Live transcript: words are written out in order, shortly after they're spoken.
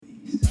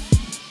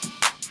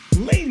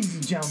Ladies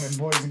and gentlemen,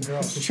 boys and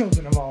girls,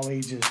 children of all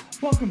ages,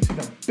 welcome to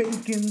the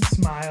Bacon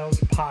Smiles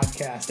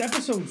Podcast,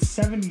 episode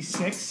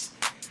 76.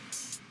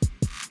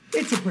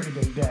 It's a pretty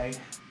big day.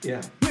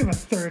 Yeah. We have a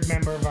third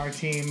member of our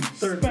team.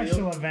 Special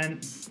wheel.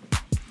 event.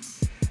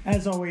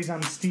 As always,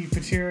 I'm Steve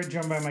Patira,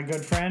 joined by my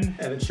good friend.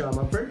 Evan Shaw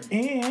Mumford.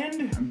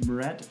 And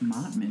Brett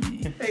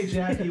Montmany. Hey,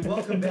 Jackie.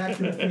 Welcome back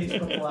to the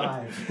Facebook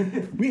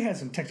Live. we had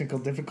some technical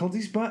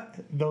difficulties, but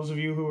those of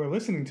you who are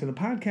listening to the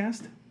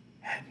podcast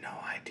had no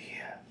idea.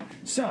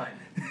 So,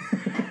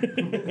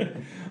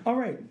 all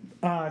right.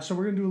 So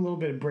we're going to do a little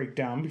bit of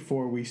breakdown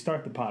before we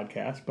start the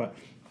podcast. But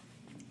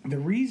the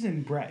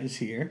reason Brett is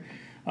here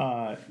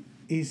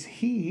is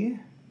he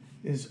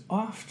is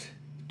off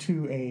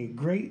to a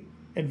great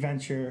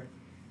adventure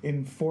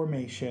in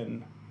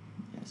formation.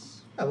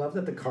 Yes. I love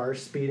that the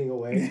car's speeding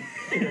away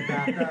in the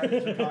background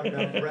as we're talking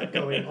about Brett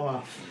going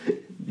off.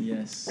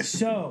 Yes.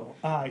 So,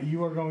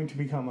 you are going to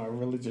become a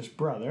religious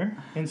brother,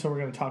 and so we're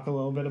going to talk a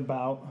little bit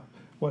about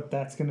what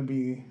that's going to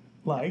be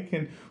like,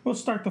 and we'll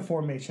start the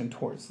formation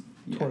towards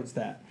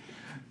that.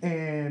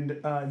 And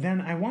then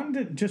I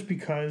wanted to, just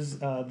because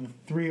the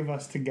three of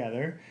us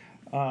together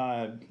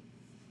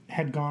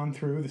had gone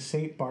through the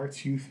St.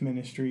 Bart's Youth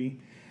Ministry,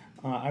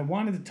 I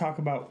wanted to talk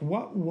about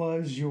what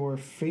was your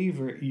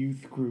favorite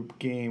youth group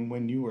game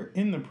when you were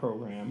in the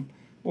program,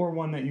 or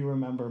one that you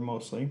remember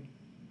mostly.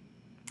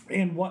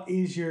 And what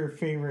is your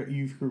favorite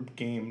youth group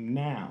game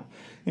now?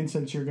 And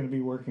since you're going to be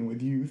working with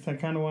youth, I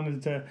kind of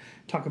wanted to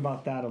talk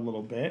about that a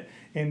little bit.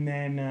 And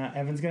then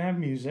Evan's going to have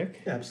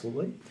music.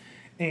 Absolutely.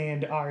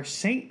 And our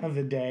saint of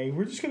the day,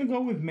 we're just going to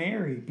go with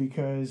Mary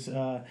because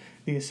the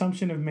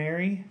Assumption of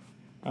Mary,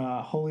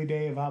 Holy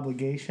Day of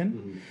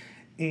Obligation.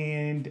 Mm-hmm.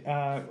 And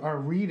our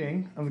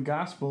reading of the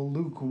Gospel,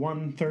 Luke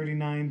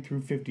 1:39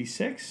 through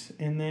 56.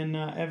 And then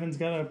Evan's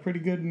got a pretty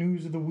good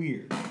news of the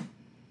weird.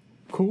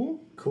 Cool?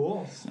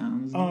 Cool.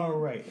 Sounds good. All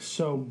right.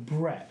 So,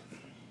 Brett.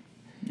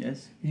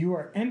 Yes. You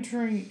are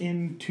entering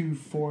into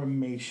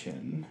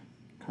formation.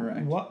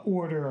 Correct. What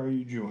order are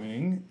you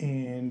joining,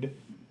 and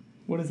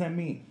what does that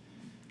mean?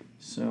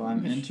 So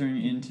I'm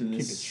entering into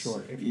this. Keep it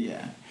short.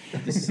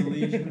 The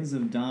Salesians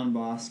of Don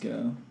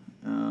Bosco.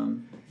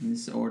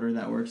 This order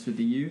that works with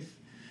the youth.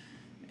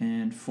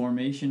 And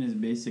formation is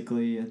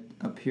basically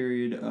a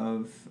period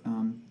of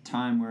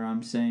time where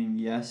I'm saying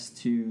yes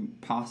to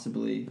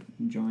possibly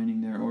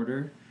joining their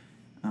order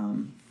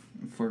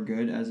for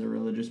good as a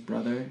religious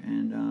brother,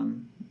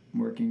 and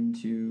working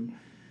to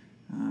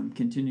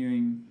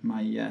continuing my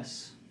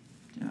yes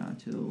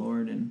to the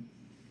Lord. And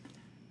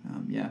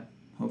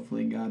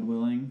hopefully, God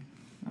willing,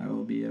 I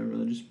will be a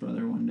religious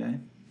brother one day.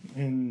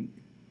 And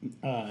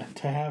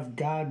to have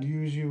God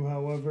use you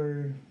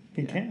however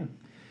He can.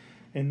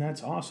 And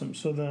that's awesome.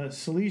 So the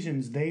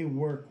Salesians, they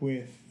work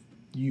with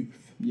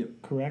youth. Yep.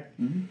 Correct?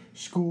 Mm-hmm.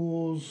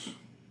 Schools,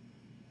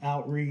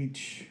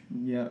 outreach.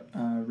 Yeah,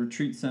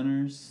 retreat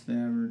centers. They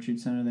have a retreat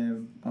center. They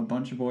have a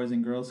bunch of boys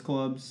and girls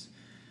clubs.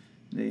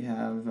 They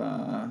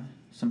have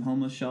some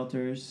homeless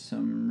shelters,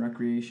 some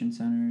recreation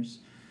centers,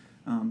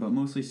 but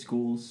mostly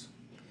schools.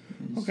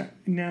 Okay.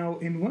 Now,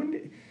 in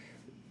one,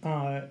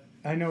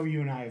 I know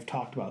you and I have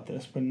talked about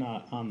this, but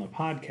not on the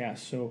podcast.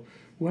 So,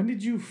 when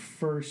did you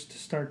first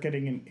start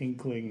getting an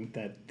inkling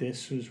that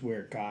this was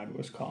where God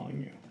was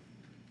calling you?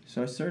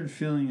 So I started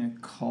feeling a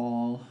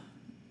call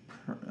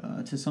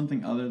to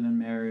something other than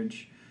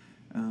marriage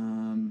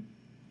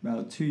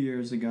about 2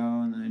 years ago,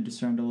 and then I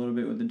discerned a little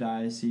bit with the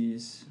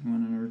diocese,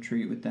 went on a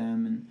retreat with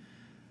them,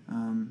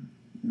 and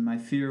my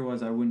fear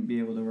was I wouldn't be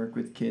able to work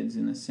with kids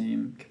in the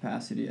same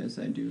capacity as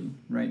I do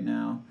right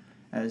now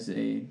as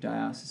a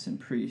diocesan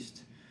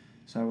priest.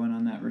 So I went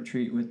on that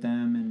retreat with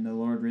them, and the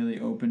Lord really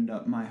opened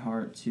up my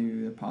heart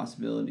to the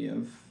possibility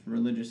of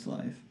religious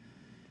life.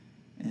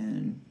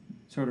 And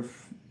sort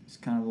of, it's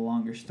kind of a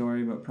longer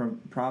story, but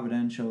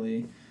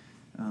providentially,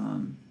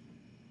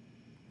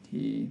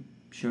 He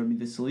showed me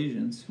the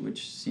Salesians,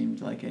 which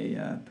seemed like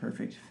a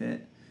perfect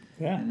fit.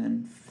 Yeah. And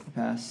then for the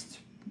past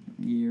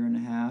year and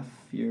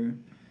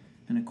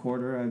a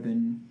quarter, I've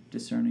been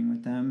discerning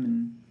with them,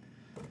 and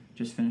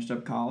just finished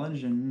up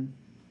college and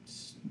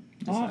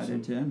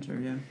decided to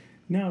enter,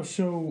 Now,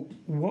 so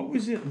what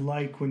was it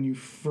like when you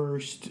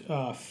first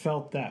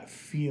felt that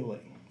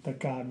feeling that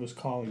God was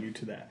calling you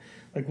to that?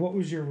 Like, what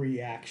was your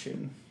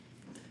reaction?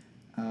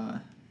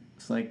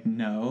 It's like,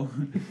 no.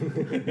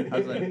 I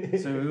was like,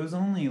 so it was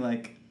only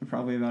like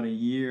probably about a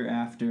year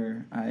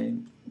after I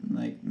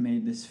like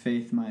made this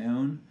faith my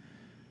own.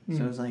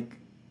 So I was like,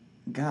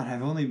 God,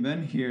 I've only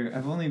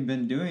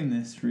been doing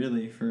this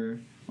really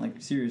for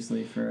like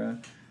seriously for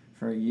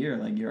a year.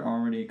 Like, you're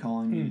already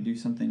calling me to do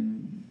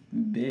something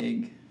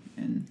big.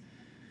 And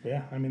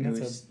yeah, I mean,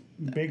 that's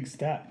a big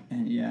step.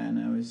 And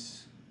I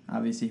was,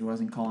 obviously he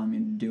wasn't calling me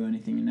to do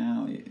anything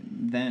now.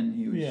 Then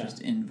he was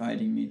just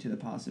inviting me to the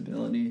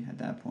possibility at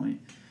that point.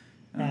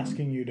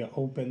 Asking you to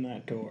open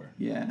that door.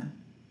 Yeah.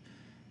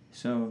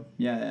 So,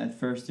 at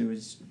first it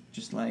was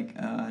just like,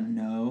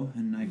 no,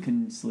 and I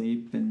couldn't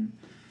sleep, and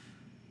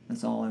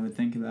that's all I would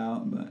think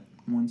about. But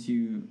once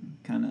you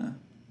kind of,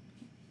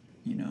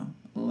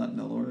 let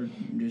the Lord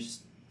or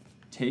just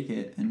take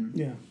it and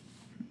Yeah.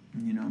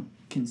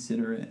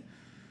 Consider it,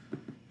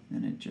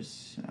 and it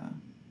just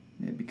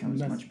it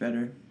becomes much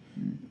better.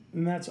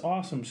 And that's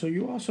awesome. So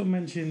you also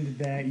mentioned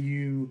that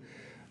you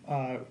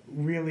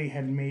really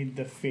had made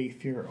the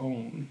faith your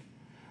own.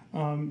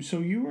 So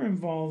you were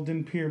involved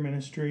in peer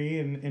ministry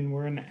and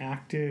were an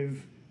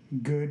active,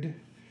 good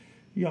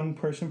young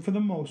person for the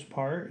most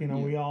part.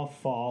 We all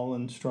fall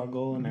and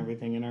struggle and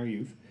everything in our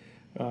youth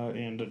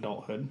and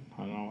adulthood.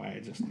 I don't know why I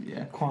just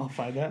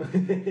qualified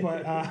that.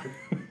 But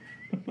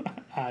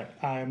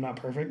I am not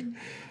perfect.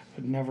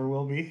 I never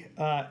will be.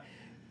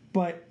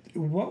 But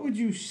what would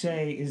you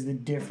say is the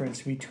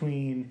difference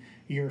between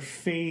your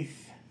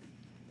faith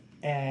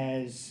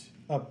as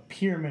a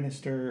peer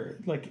minister,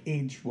 like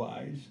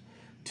age-wise,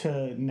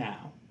 to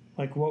now?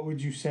 Like, what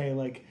would you say,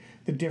 like,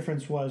 the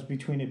difference was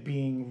between it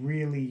being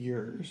really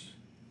yours?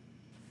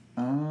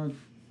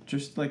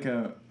 Just like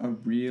a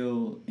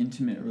real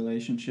intimate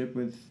relationship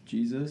with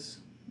Jesus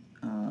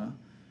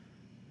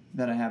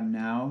that I have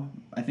now.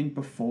 I think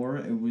before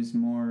it was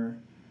more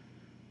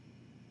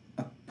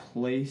a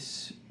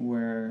place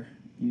where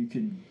you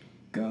could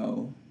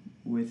go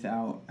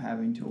without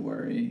having to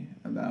worry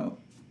about,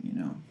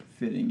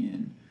 fitting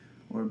in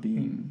or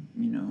being,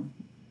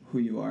 who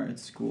you are at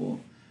school.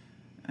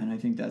 And I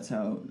think that's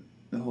how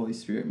the Holy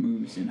Spirit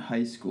moves in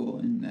high school,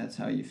 and that's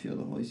how you feel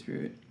the Holy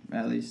Spirit,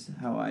 at least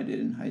how I did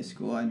in high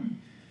school. I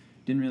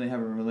didn't really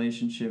have a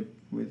relationship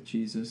with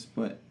Jesus,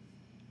 but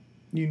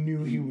you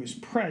knew he was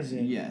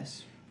present.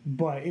 Yes.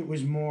 But it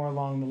was more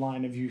along the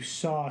line of you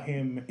saw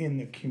him in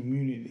the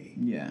community.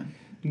 Yeah.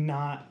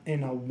 Not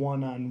in a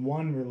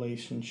one-on-one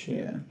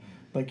relationship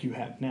like you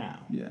have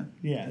now. Yeah.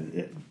 Yeah,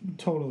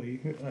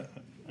 totally.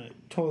 I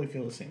totally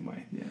feel the same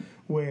way.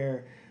 Yeah.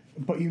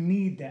 But you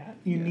need that.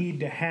 You need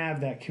to have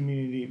that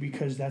community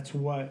because that's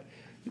what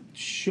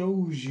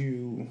shows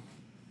you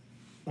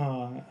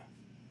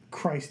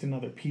Christ in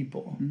other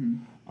people.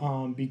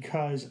 Mm-hmm.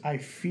 Because I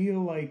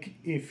feel like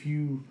if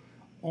you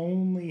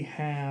only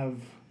have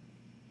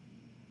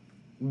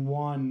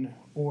one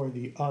or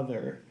the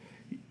other,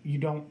 you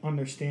don't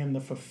understand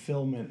the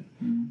fulfillment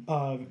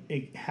of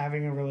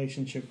having a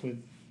relationship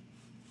with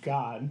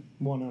God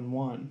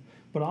one-on-one,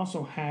 but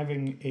also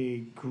having a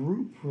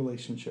group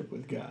relationship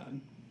with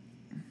God.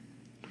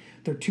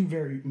 They're two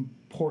very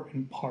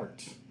important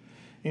parts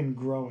in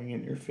growing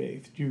in your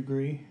faith. Do you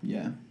agree?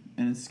 Yeah,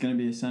 and it's going to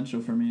be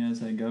essential for me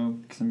as I go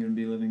because I'm going to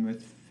be living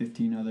with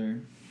 15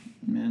 other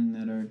men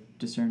that are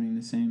discerning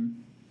the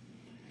same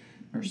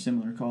or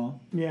similar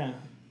call. Yeah.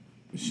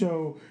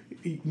 So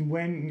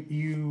when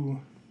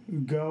you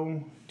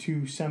go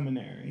to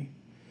seminary,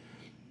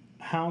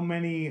 how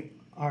many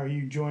are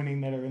you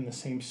joining that are in the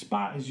same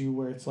spot as you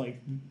where it's like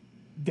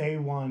day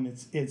one,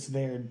 it's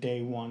their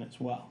day one as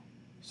well?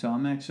 So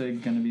I'm actually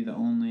going to be the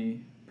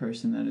only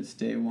person that it's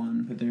day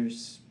one, but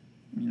there's,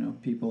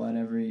 people at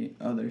every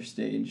other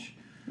stage.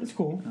 That's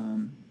cool.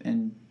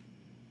 And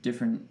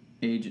different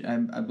age.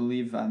 I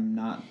believe I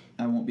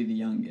won't be the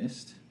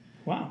youngest.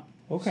 Wow.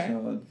 Okay.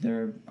 So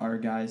there are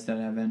guys that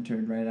have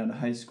entered right out of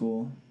high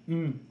school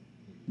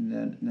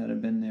that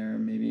have been there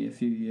maybe a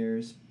few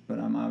years, but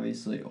I'm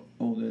obviously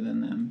older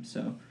than them.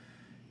 So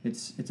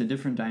it's a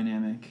different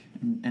dynamic.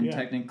 And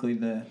technically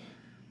the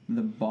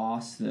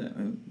boss,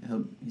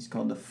 he's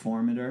called the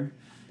formator,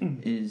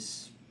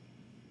 is,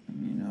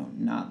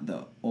 not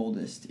the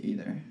oldest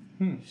either.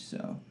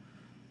 So,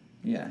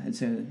 yeah,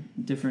 it's a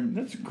different.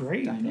 That's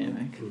great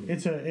dynamic.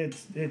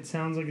 It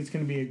sounds like it's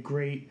going to be a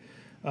great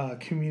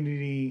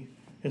community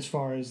as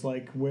far as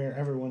like where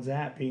everyone's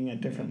at, being at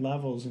different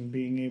levels and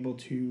being able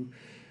to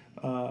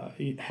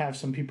have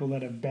some people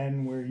that have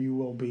been where you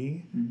will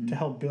be to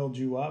help build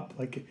you up.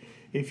 Like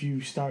if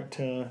you start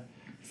to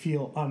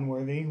feel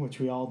unworthy, which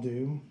we all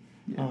do,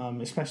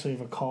 especially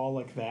of a call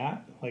like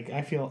that. Like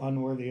I feel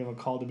unworthy of a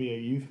call to be a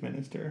youth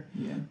minister.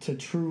 Yeah. To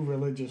true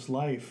religious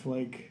life.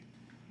 Like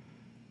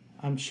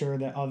I'm sure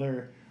that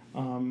other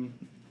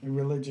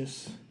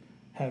religious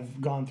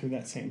have gone through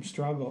that same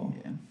struggle.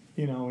 Yeah.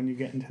 When you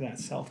get into that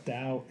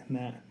self-doubt and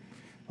that,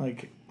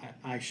 like,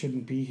 I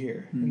shouldn't be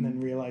here. And then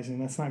realizing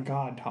that's not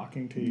God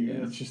talking to you.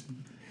 Yeah. It's just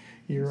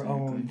your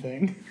own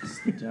thing.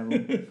 It's the devil.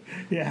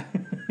 Yeah.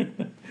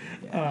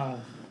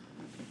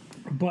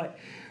 But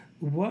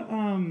what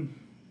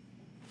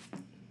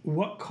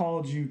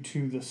called you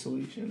to the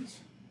Salesians?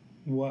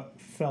 What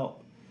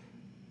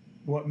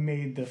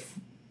made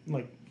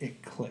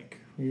it click?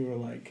 You were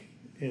like,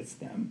 it's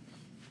them.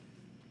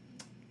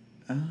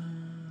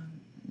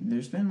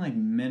 There's been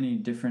many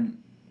different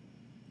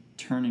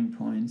turning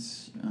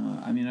points.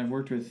 I've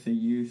worked with the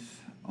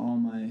youth all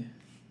my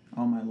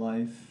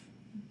life,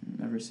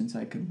 ever since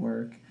I could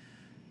work,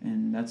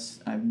 and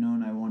I've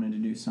known I wanted to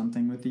do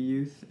something with the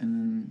youth, and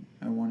then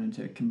I wanted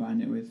to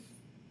combine it with,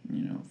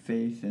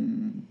 faith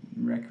and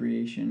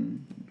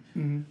recreation.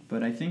 Mm-hmm.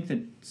 But I think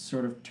the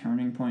sort of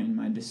turning point in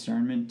my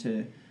discernment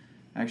to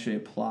actually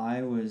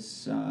apply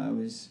was I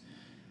was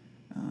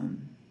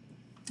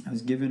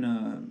given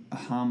a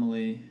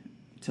homily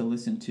to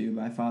listen to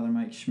by Father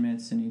Mike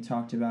Schmitz, and he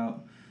talked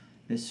about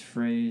this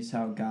phrase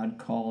how God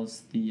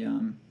calls the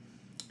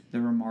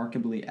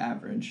remarkably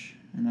average,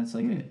 and that's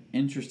like an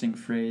interesting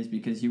phrase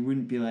because you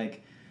wouldn't be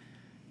like,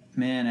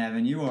 man,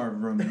 Evan, you are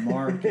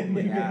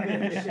remarkably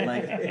average.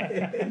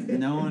 Like,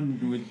 no one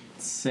would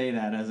say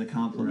that as a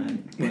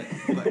compliment.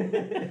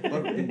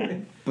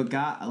 But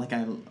God, like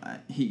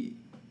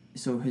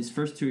so his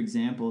first two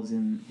examples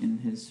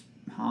in his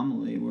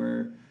homily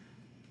were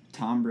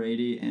Tom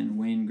Brady and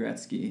Wayne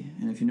Gretzky.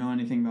 And if you know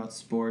anything about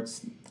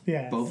sports,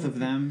 both of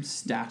them,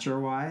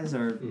 stature-wise,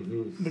 are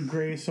the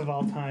greatest of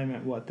all time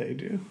at what they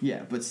do.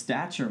 Yeah, but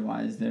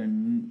stature-wise, they're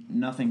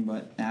nothing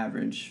but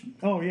average.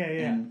 Oh, yeah.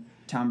 And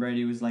Tom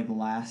Brady was like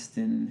last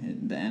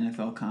in the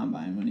NFL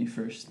Combine when he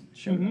first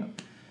showed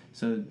up.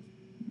 So,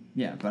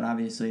 yeah, but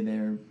obviously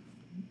they're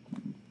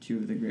two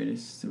of the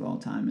greatest of all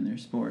time in their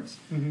sports.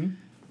 Mm-hmm.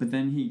 But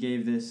then he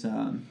gave this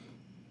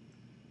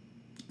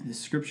this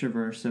scripture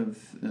verse of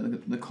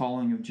the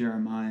calling of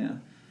Jeremiah,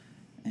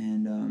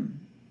 and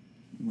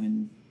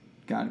when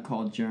God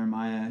called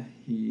Jeremiah,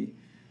 he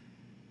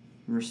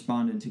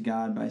responded to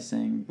God by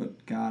saying,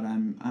 "But God,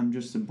 I'm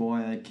just a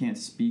boy. I can't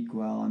speak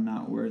well. I'm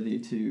not worthy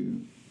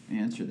to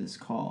answer this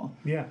call."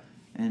 Yeah.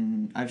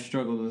 And I've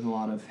struggled with a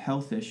lot of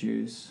health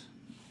issues,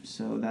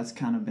 so that's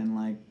kind of been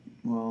like,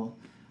 well,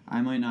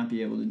 I might not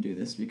be able to do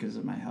this because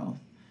of my health.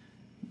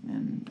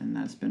 And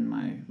that's been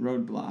my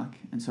roadblock.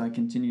 And so I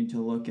continued to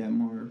look at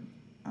more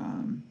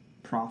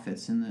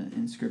prophets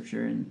in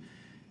Scripture, and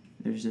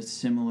there's a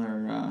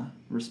similar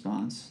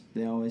response.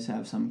 They always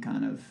have some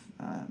kind of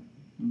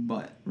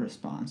but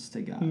response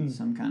to God,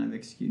 some kind of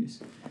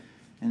excuse.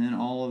 And then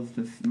all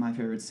of my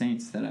favorite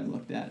saints that I've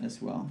looked at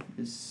as well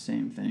is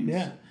same things.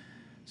 Yeah.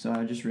 So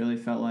I just really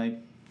felt like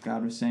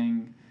God was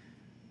saying,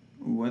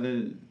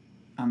 whether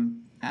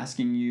I'm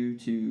asking you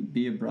to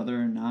be a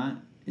brother or not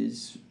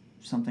is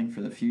something for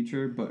the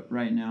future, but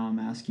right now I'm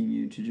asking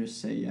you to just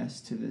say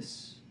yes to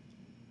this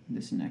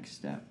next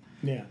step.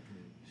 Yeah.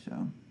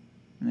 So,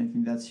 and I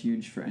think that's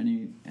huge for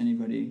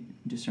anybody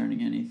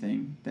discerning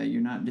anything, that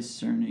you're not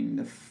discerning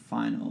the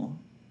final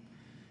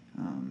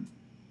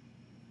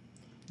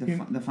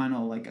the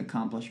final like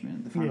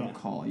accomplishment, the final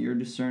call. You're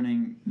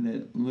discerning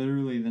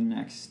literally the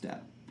next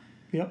step.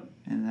 Yep.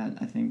 And that,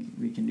 I think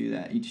we can do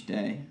that each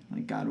day.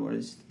 Like, God, what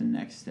is the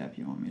next step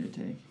you want me to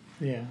take?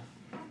 Yeah.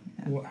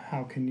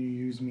 How can you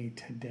use me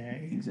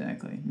today?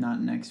 Exactly.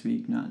 Not next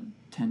week, not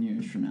 10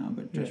 years from now,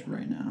 but just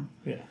right now.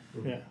 Yeah.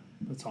 Yeah.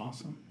 That's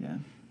awesome. Yeah.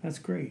 That's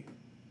great.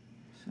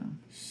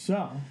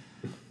 So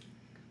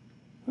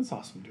that's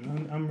awesome,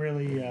 dude. I'm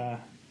really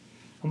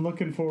I'm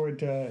looking forward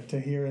to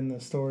hearing the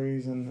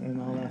stories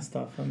and all that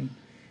stuff, and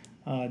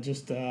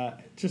just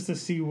to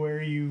see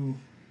where you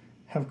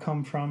have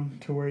come from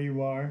to where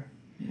you are.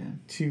 Yeah.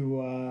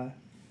 To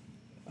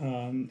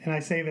and I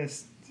say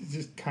this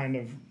just kind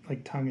of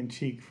like tongue in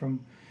cheek, from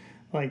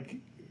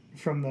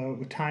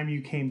the time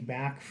you came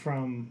back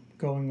from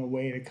going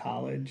away to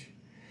college,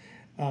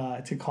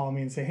 to call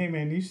me and say, "Hey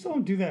man, do you still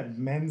do that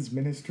men's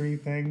ministry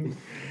thing?"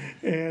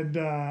 And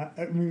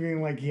me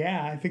being like,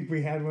 "Yeah, I think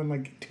we had one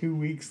like 2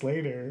 weeks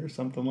later or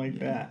something like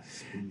that."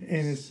 And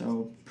it's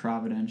so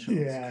providential.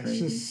 Yeah, it's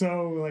just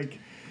so like,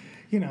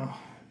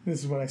 this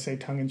is what I say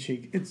tongue in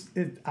cheek.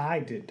 I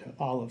did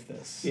all of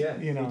this. Yeah,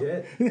 you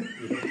did.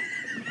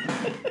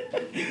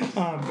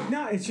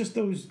 No, it's just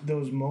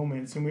those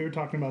moments, and we were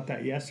talking about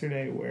that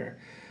yesterday, where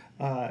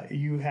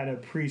you had a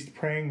priest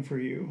praying for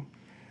you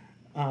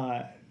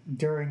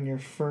during your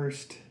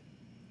first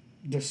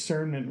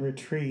discernment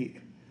retreat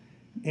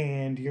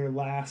and your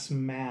last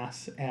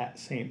mass at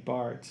St.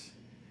 Bart's,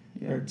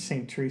 or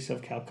St. Teresa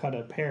of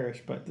Calcutta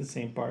parish, but the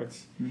St.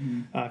 Bart's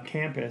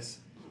campus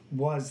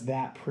was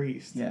that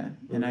priest. Yeah,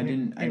 and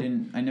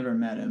I never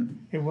met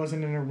him. It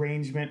wasn't an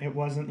arrangement. It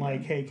wasn't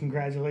like, "Hey,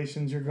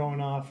 congratulations, you're going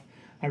off.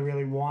 I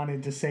really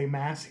wanted to say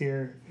mass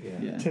here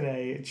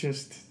today." It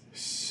just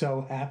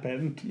so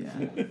happened.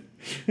 Yeah.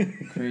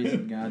 Crazy.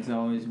 God's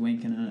always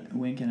winking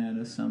at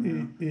us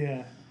somehow.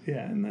 Yeah,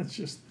 and that's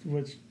just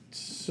what's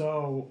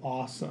so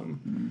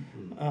awesome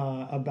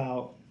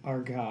about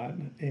our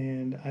God.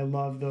 And I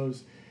love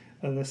those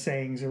the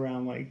sayings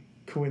around like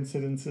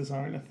coincidences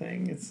aren't a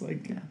thing. It's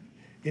like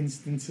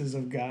instances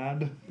of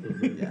God.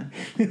 Yeah.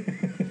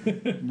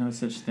 No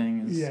such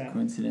thing as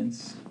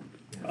coincidence.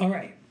 All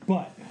right,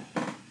 but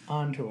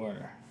on to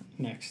our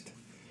next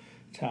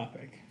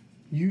topic.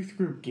 Youth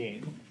group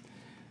game.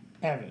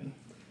 Evan.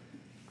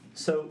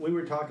 So we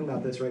were talking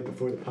about this right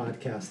before the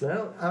podcast, and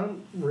I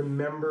don't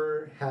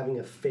remember having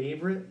a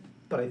favorite,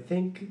 but I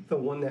think the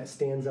one that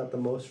stands out the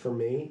most for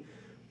me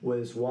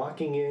was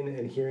walking in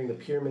and hearing the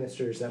peer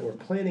ministers that were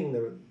planning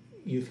the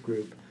youth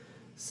group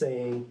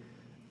saying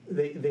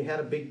they had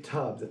a big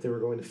tub that they were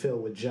going to fill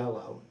with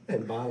Jell-O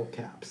and bottle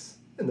caps.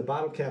 And the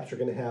bottle caps are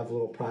going to have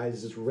little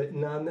prizes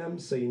written on them,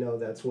 so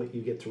that's what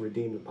you get to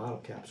redeem the bottle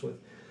caps with.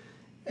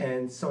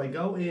 And so I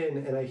go in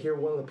and I hear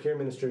one of the peer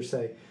ministers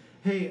say,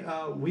 "Hey,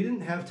 we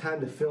didn't have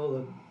time to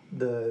fill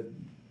the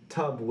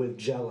tub with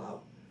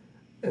Jell-O."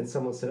 And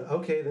someone said,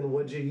 "Okay, then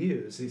what'd you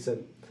use?" He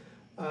said,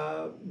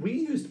 "We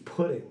used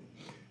pudding."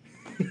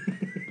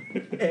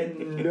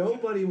 and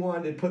nobody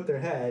wanted to put their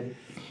head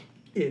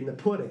in the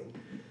pudding.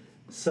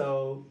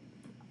 So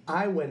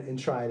I went and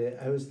tried it.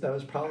 That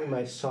was probably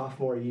my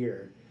sophomore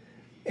year,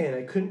 and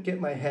I couldn't get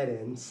my head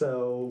in.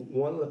 So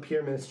one of the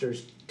pier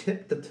ministers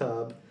tipped the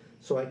tub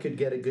so I could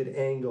get a good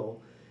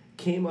angle.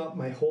 Came up,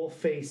 my whole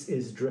face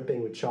is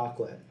dripping with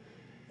chocolate,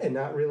 and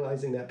not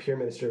realizing that pier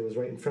minister was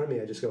right in front of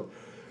me, I just go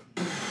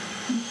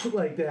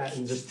like that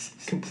and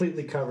just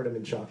completely covered him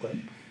in chocolate.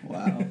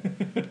 Wow.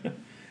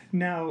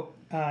 Now,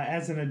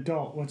 as an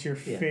adult, what's your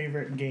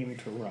favorite game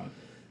to run?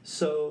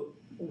 So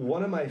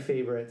one of my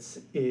favorites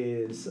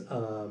is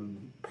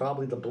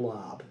probably the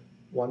Blob.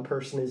 One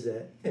person is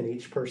it, and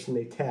each person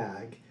they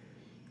tag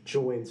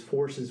joins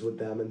forces with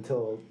them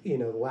until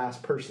the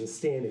last person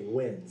standing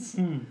wins.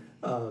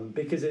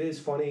 Because it is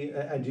funny,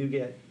 I do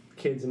get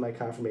kids in my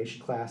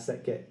confirmation class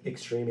that get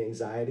extreme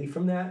anxiety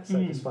from that, so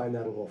I just find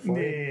that a little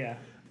funny. Yeah.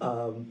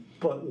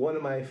 But one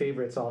of my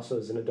favorites also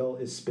as an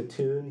adult is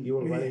Spittoon. You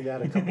were running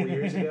that a couple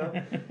years ago,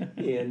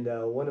 and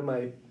one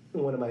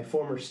of my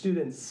former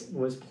students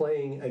was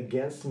playing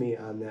against me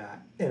on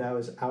that, and I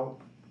was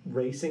out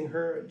racing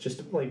her,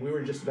 just like we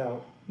were just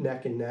about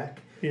neck and neck.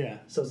 Yeah.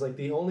 So it's like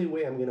the only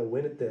way I'm going to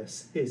win at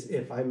this is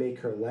if I make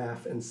her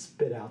laugh and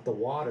spit out the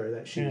water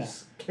that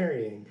she's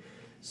carrying.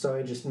 So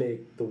I just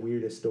make the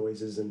weirdest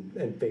noises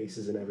and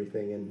faces and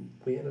everything, and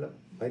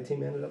my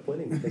team ended up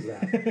winning because of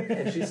that.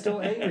 And she's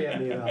still angry at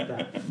me about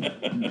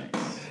that.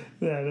 Nice.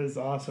 That is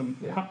awesome.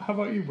 Yeah. How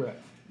about you,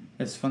 Brett?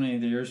 It's funny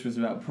that yours was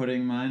about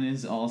pudding. Mine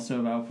is also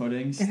about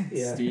puddings.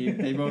 Yeah. Steve,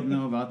 they both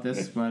know about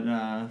this, but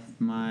I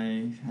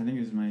think it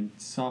was my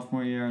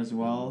sophomore year as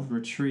well,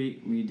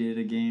 retreat, we did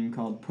a game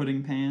called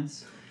Pudding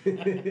Pants,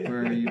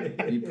 where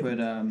you put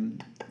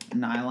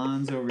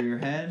nylons over your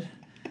head,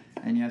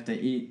 and you have to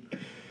eat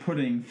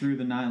pudding through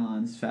the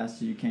nylons as fast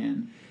as you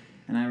can.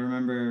 And I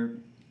remember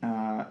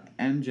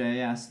MJ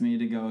asked me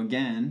to go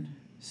again,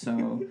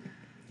 so...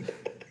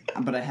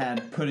 But I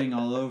had pudding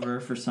all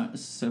over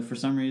so for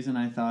some reason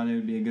I thought it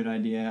would be a good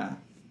idea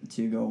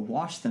to go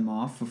wash them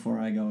off before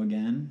I go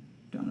again.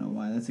 Don't know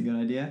why that's a good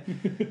idea.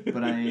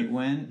 But I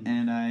went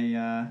and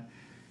I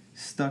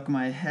stuck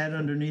my head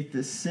underneath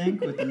the sink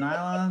with the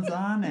nylons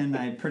on, and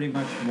I pretty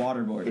much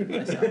waterboarded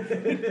myself.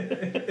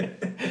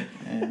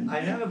 And I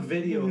have a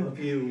video of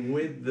you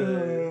with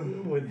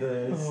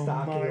the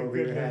stocking over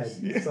your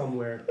head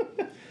somewhere.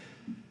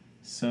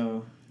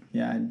 So...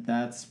 yeah,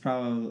 that's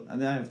probably...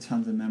 I have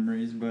tons of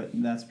memories, but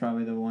that's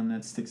probably the one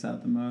that sticks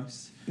out the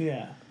most.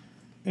 Yeah.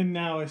 And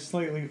now it's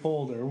slightly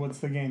older. What's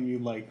the game you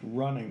like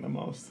running the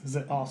most? Is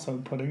it also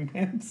Pudding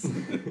Pants?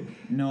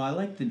 No, I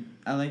like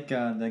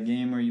the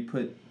game where you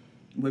put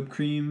whipped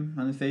cream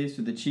on the face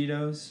with the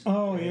Cheetos.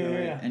 Oh,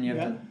 yeah. And you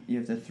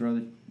have to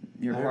throw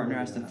your partner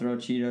has to throw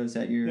Cheetos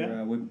at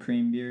your whipped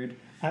cream beard.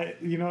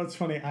 It's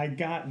funny. I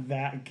got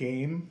that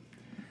game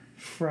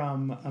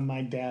from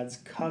my dad's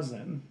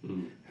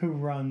cousin who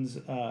runs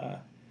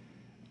a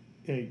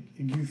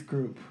youth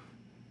group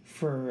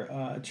for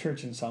a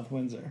church in South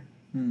Windsor.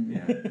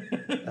 Yeah,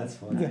 that's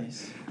fun.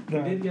 Nice.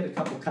 We did get a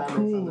couple comments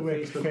on the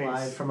Facebook face.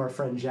 Live from our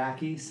friend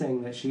Jackie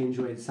saying that she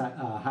enjoyed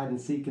hide and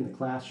seek in the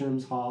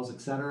classrooms, halls,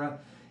 etc.,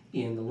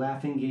 and the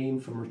laughing game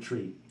from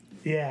Retreat.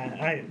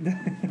 Yeah,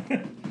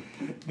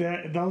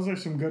 those are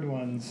some good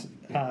ones.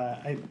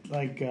 I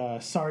like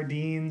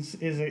Sardines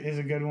is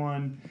a good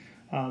one.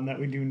 That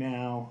we do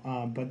now,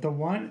 but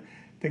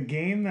the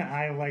game that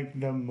I like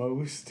the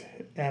most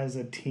as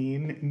a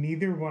teen,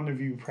 neither one of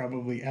you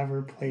probably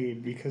ever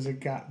played because it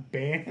got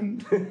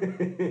banned.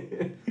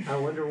 I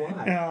wonder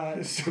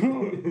why.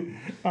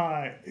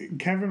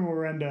 Kevin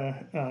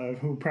Warenda,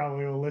 who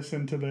probably will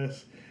listen to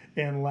this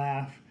and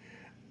laugh,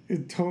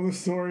 told the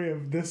story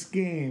of this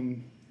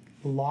game,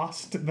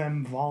 Lost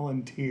Them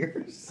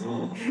Volunteers.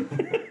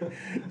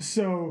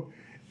 So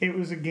it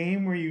was a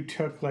game where you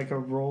took like a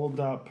rolled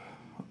up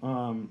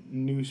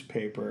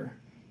newspaper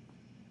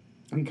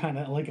and kind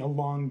of like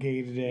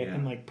elongated it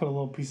and like put a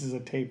little pieces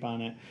of tape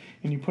on it,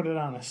 and you put it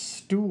on a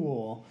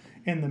stool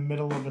in the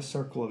middle of a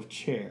circle of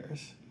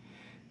chairs,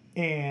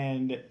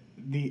 and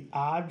the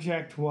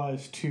object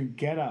was to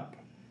get up,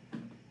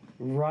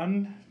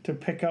 run to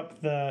pick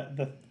up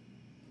the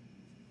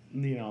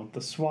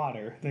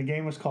swatter. The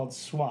game was called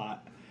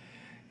SWAT,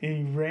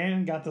 and you ran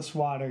and got the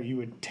swatter. You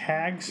would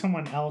tag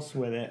someone else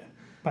with it.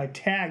 By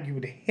tag, you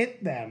would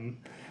hit them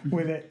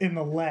with it in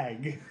the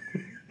leg,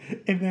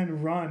 and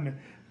then run,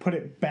 put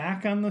it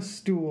back on the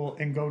stool,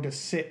 and go to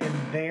sit in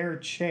their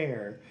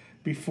chair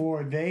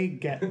before they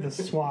get the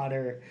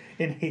swatter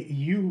and hit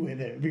you with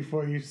it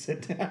before you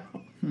sit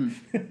down.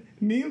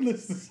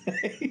 Needless to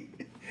say,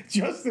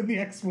 just in the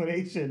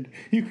explanation,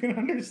 you can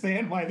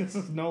understand why this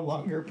is no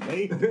longer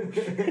played. Could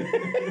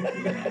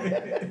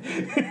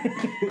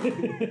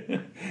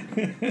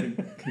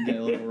get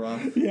a little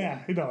rough.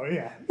 Yeah.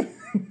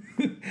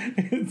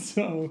 And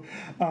so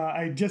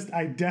I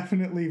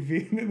definitely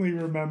vehemently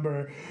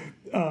remember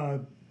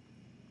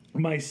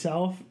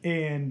myself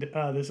and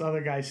this other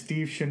guy,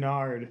 Steve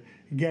Chenard,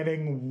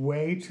 getting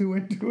way too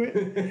into it.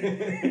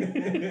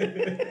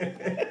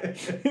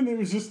 And it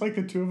was just like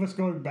the two of us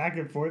going back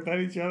and forth at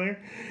each other.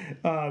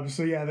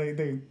 So yeah,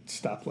 they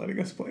stopped letting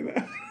us play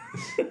that.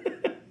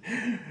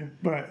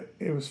 But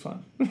it was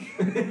fun.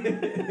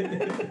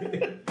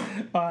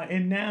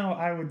 And now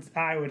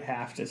I would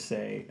have to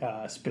say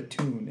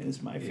Splatoon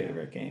is my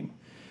favorite game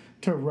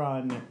to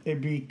run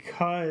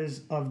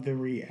because of the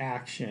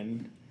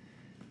reaction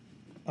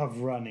of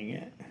running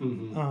it.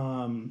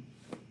 Mm-hmm.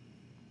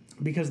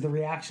 Because the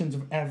reactions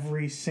of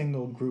every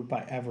single group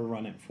I ever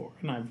run it for,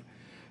 and I've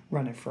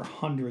run it for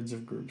hundreds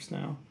of groups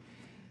now,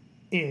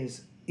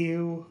 is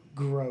ew,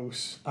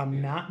 gross,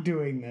 I'm not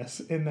doing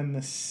this. And then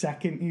the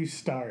second you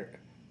start,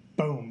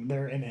 boom,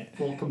 they're in it.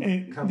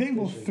 And they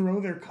will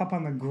throw their cup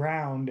on the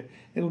ground.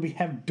 It'll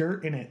have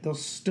dirt in it. They'll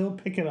still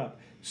pick it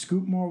up,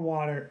 scoop more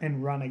water,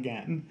 and run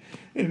again.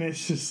 And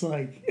it's just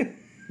like,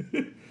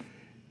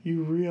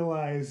 you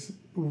realize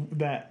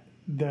that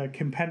the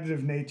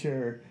competitive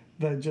nature,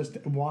 the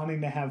just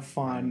wanting to have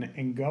fun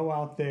and go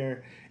out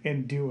there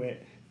and do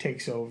it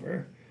takes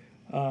over.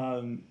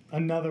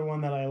 Another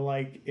one that I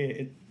like,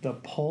 the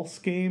Pulse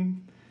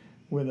game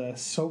with a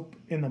soap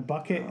in the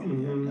bucket. Yeah, that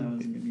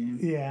was a good game.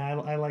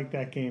 Yeah, I like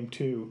that game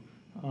too.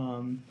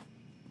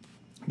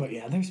 But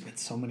yeah, there's been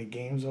so many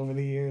games over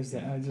the years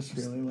that I just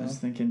really love. I was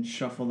thinking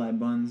Shuffle Thy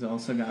Buns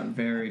also got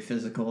very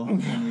physical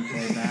when we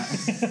played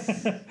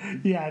that.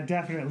 Yeah,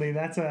 definitely.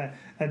 That's a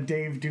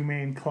Dave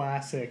Dumaine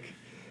classic.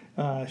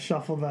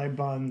 Shuffle Thy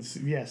Buns.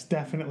 Yes,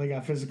 definitely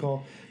got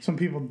physical. Some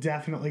people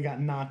definitely got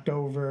knocked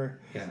over.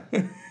 Yeah.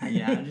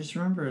 Yeah, I just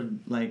remember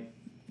like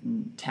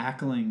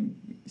tackling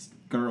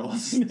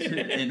girls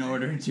in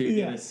order to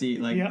get a seat,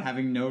 like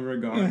having no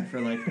regard for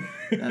like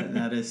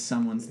that is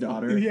someone's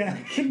daughter. Yeah,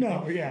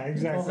 no, yeah,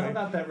 exactly. Well, how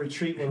about that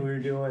retreat when we were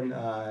doing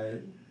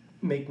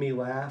Make Me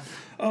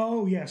Laugh?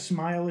 Oh yeah,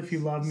 Smile If You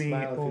Love Me,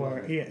 Smile If You or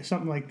Love Me. yeah,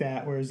 something like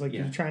that. Where it's like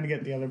you're trying to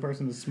get the other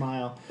person to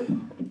smile.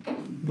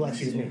 Bless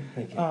Excuse you. me.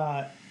 Thank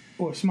you.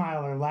 Or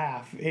smile or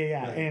laugh.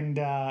 Yeah, Right. and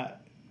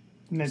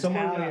Natalia.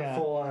 Someone got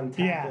full on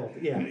tackled.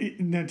 Yeah.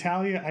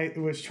 Natalia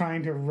was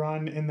trying to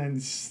run and then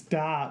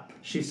stop.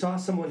 She saw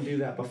someone do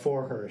that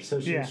before her, so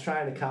she was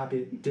trying to copy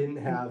it, didn't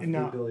have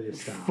the ability to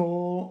stop.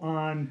 Full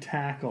on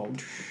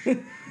tackled.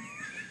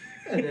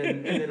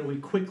 And then we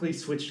quickly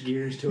switched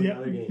gears to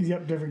another game.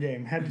 Yep, different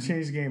game. Had to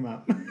change the game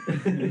up.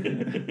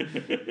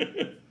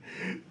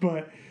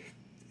 But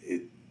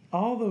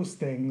all those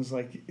things,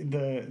 like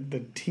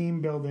the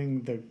team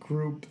building, the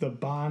group, the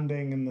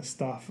bonding, and the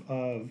stuff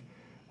of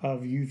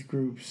youth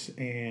groups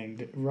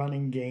and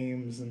running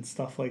games and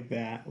stuff like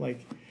that.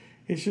 Like,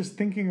 it's just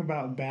thinking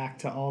about back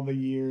to all the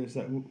years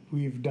that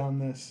we've done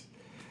this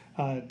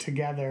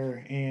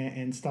together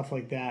and stuff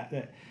like that.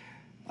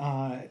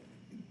 That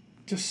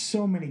just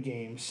so many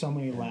games, so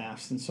many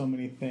laughs, and so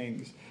many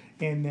things.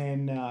 And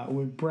then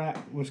when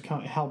Brett was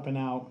helping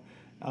out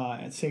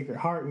at Sacred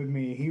Heart with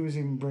me, he was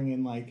even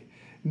bringing like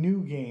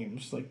new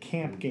games, like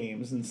camp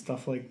games and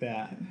stuff like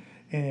that.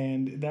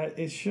 And that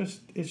it's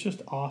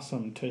just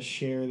awesome to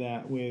share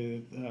that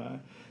with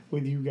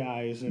you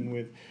guys and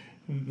with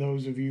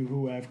those of you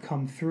who have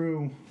come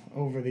through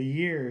over the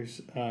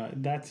years.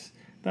 That's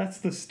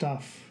the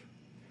stuff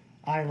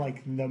I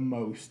like the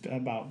most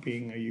about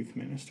being a youth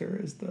minister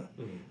is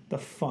the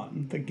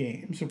fun, the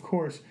games. Of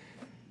course,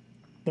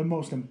 the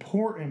most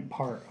important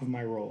part of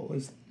my role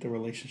is the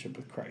relationship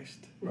with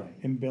Christ, Right.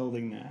 and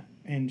building that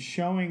and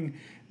showing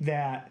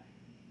that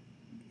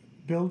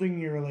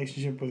building your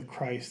relationship with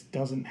Christ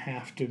doesn't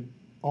have to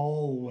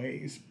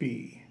always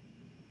be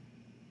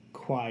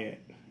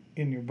quiet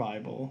in your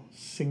Bible,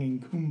 singing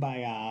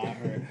Kumbaya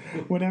or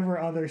whatever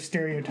other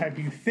stereotype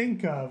you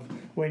think of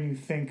when you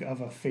think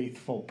of a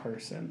faithful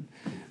person.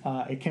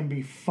 It can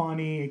be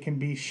funny, it can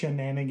be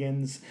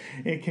shenanigans,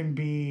 it can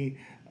be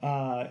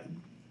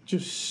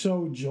just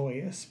so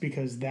joyous,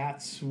 because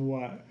that's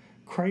what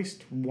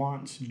Christ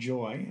wants,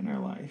 joy in our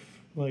life.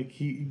 Like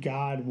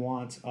God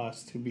wants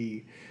us to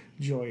be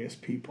joyous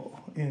people,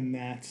 and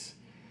that's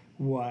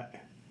what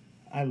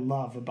I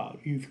love about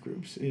youth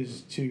groups,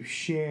 is to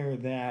share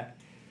that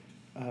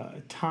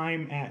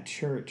time at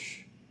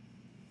church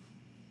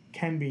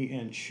can be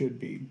and should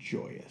be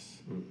joyous.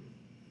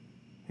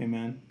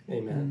 Amen.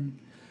 Amen.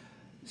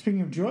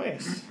 Speaking of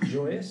joyous,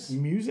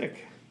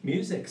 music.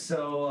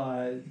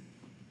 So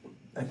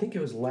I think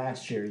it was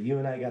last year you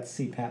and I got to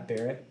see Pat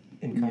Barrett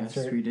in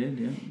concert. Yes, we did.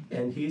 Yeah.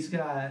 And he's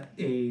got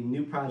a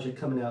new project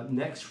coming out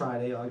next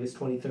Friday, August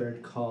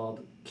 23rd,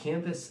 called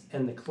Canvas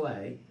and the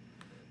Clay.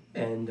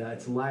 And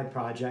it's a live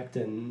project,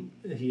 and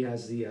he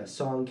has the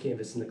song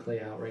Canvas and the Clay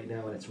out right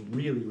now, and it's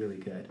really, really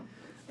good.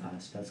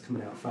 So that's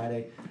coming out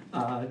Friday.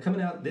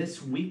 Coming out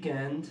this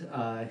weekend,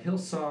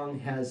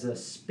 Hillsong has a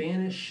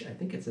Spanish, I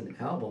think it's an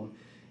album,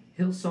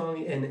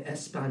 Hillsong en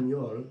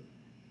Español,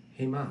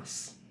 Hey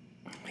Mas.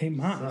 Hey,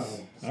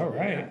 Mas. All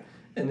right. Yeah.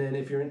 And then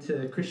if you're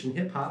into Christian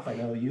hip-hop, I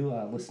know you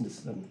listen to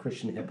some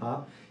Christian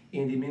hip-hop,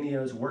 Andy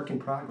Minio's Work in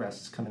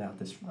Progress is coming out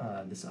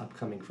this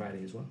upcoming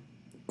Friday as well.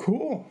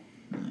 Cool.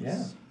 Nice.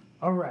 Yeah.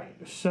 All right.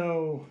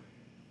 So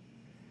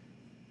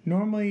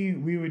normally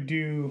we would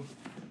do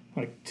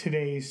like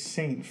today's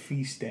Saint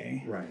Feast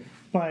Day. Right.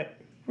 But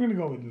we're going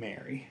to go with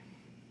Mary.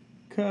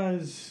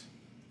 Because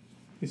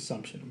the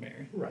Assumption of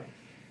Mary. Right.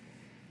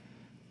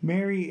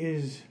 Mary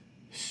is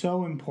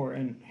so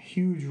important,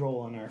 huge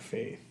role in our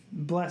faith.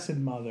 Blessed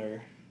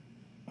Mother,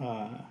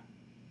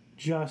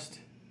 just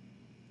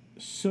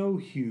so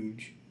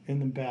huge in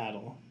the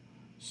battle,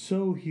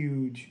 so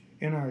huge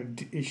in our,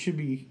 it should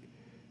be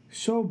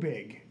so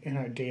big in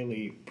our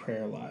daily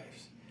prayer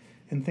lives.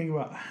 And think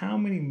about how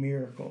many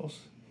miracles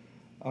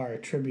are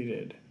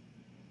attributed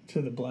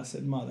to the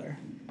Blessed Mother.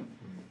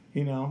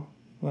 You know,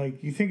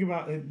 like you think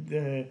about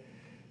the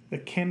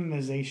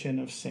canonization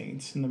of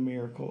saints and the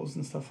miracles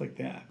and stuff like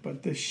that,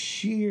 but the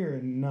sheer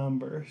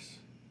numbers,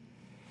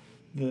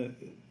 that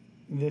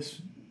the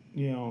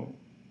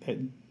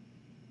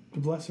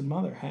Blessed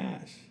Mother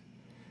has,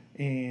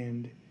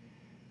 and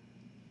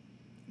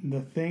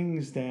the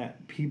things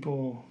that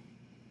people,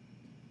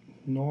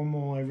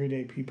 normal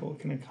everyday people,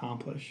 can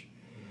accomplish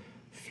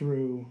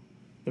through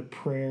the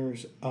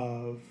prayers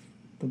of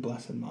the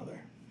Blessed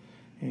Mother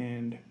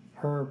and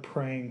her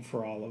praying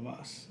for all of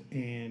us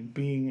and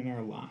being in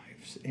our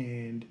lives.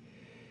 And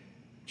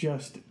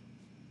just,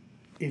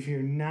 if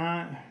you're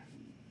not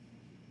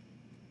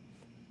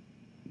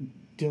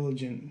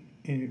diligent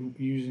in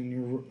using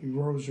your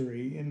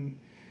rosary and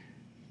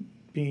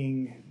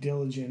being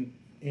diligent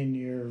in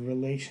your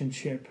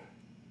relationship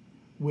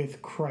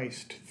with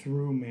Christ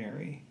through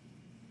Mary,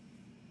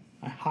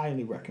 I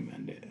highly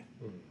recommend it.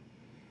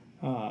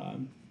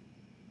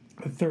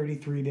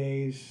 33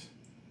 days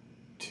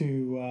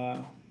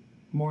to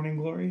Morning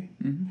Glory.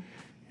 Mm-hmm.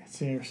 It's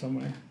there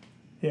somewhere.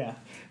 Yeah.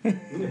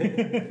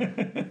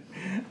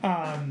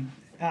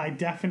 I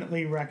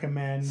definitely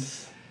recommend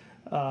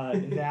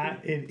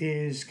that. It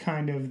is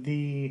kind of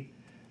the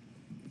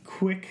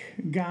quick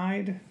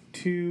guide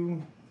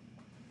to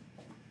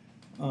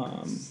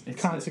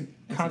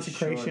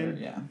consecration.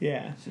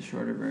 Yeah. It's a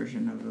shorter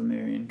version of a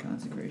Marian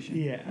consecration.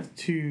 Yeah,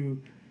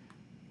 to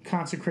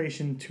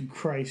consecration to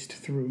Christ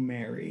through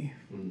Mary.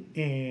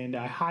 And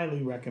I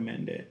highly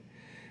recommend it.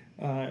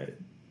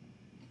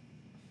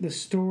 The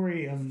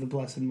story of the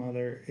Blessed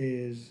Mother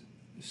is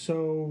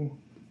so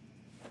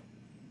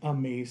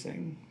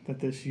amazing, that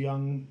this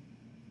young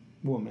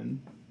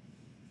woman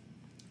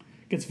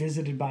gets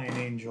visited by an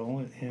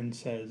angel and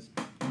says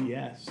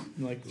yes,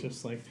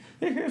 just like,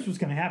 here's what's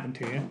going to happen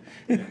to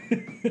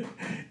you.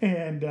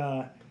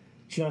 And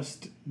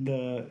just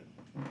the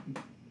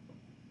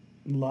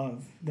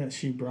love that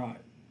she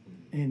brought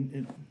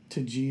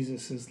to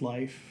Jesus's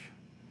life,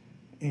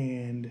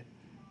 and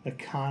the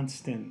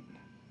constant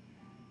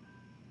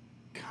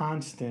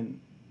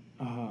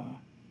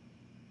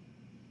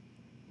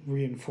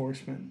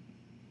reinforcement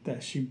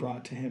that she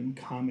brought to him,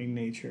 calming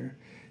nature.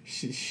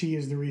 She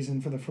is the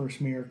reason for the first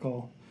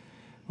miracle.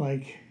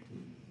 Like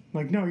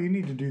no, you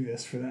need to do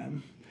this for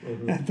them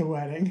at the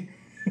wedding.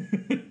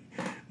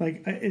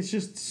 It's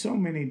just so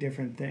many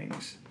different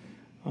things.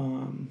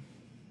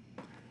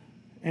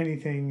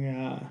 Anything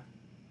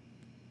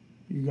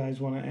you guys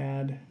want to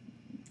add?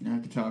 I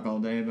could talk all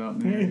day about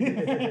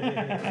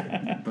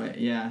Mary. But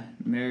yeah,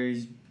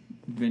 Mary's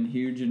been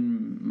huge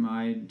in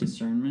my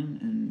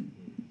discernment, and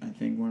I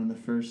think one of the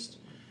first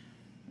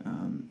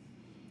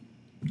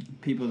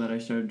people that I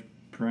started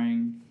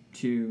praying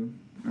to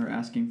or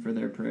asking for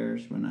their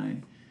prayers when I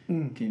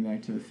came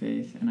back to the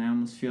faith. And I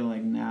almost feel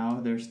like now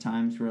there's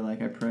times where I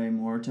pray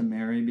more to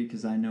Mary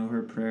because I know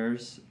her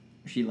prayers.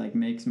 She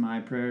makes my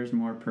prayers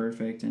more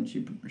perfect, and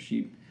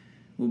she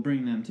will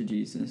bring them to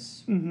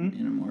Jesus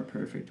in a more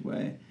perfect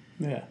way.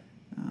 Yeah.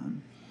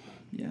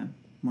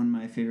 One of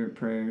my favorite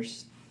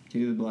prayers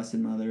to the Blessed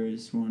Mother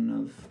is one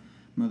of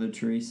Mother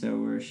Teresa,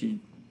 where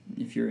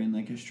if you're in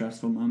a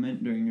stressful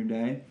moment during your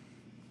day,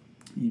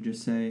 you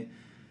just say,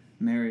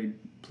 "Mary,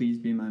 please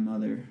be my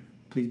mother.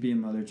 Please be a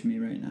mother to me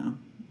right now."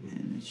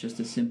 And it's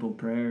just a simple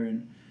prayer,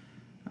 and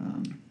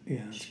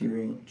she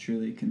will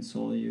truly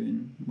console you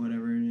in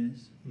whatever it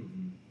is.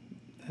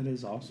 That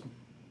is awesome.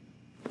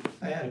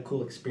 I had a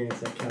cool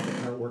experience at Catholic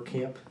Artwork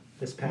Camp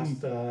this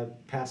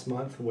past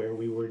month, where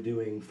we were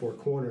doing 4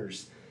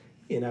 corners,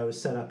 and I was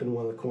set up in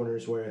one of the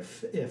corners where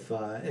if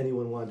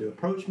anyone wanted to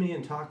approach me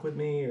and talk with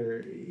me,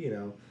 or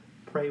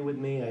pray with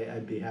me,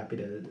 I'd be happy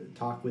to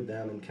talk with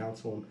them and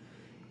counsel them.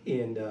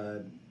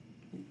 And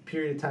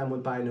period of time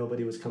went by,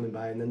 nobody was coming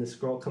by, and then this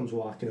girl comes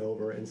walking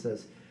over and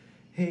says,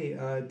 "Hey,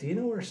 do you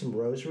know where some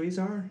rosaries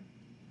are?"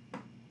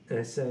 And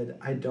I said,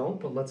 "I don't,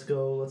 but let's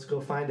go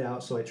find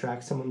out." So I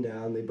tracked someone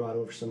down. They brought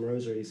over some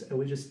rosaries, and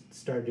we just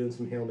started doing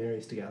some Hail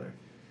Marys together.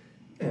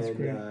 That's and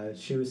great.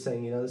 She was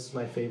saying, "This is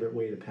my favorite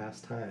way to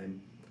pass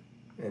time,"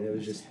 and it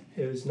was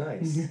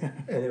nice.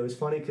 And it was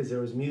funny because there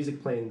was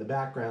music playing in the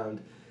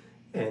background,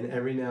 and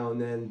every now and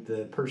then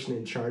the person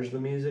in charge of the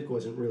music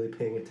wasn't really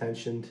paying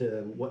attention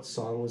to what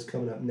song was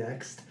coming up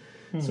next.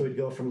 So we'd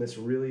go from this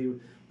really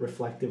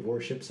reflective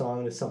worship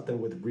song to something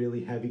with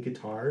really heavy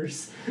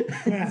guitars.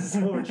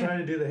 So we're trying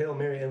to do the Hail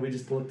Mary, and we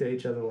just looked at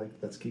each other like,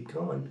 let's keep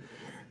going.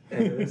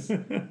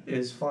 And it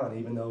was fun.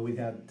 Even though we'd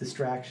have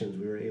distractions,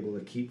 we were able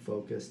to keep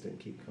focused and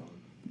keep going.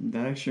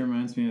 That actually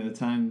reminds me of the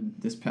time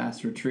this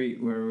past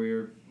retreat where we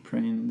were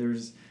praying.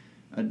 There's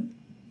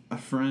a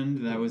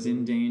friend that was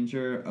in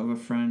danger of a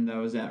friend that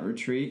was at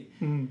retreat.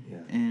 Mm. Yeah.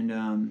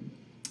 And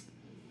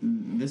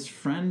this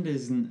friend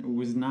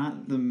was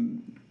not the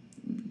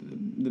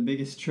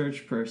biggest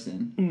church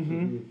person.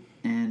 Mm-hmm.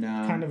 And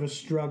kind of a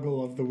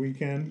struggle of the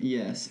weekend.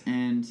 Yes,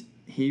 and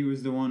he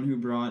was the one who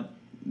brought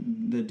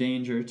the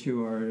danger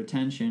to our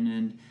attention,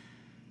 and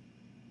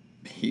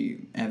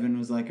Evan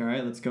was like, all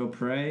right, let's go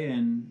pray,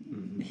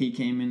 and he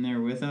came in there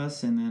with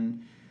us, and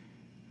then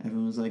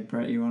Evan was like,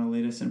 Brett, you want to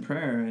lead us in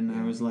prayer? And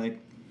I was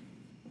like,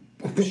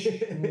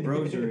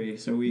 rosary.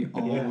 So we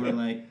all were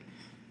like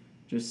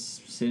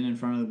just sitting in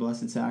front of the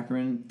Blessed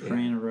Sacrament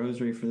praying a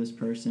rosary for this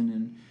person,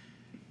 and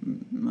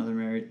Mother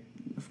Mary,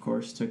 of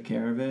course, took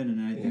care of it,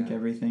 and I think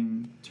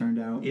everything turned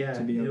out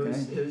to be okay.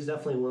 It was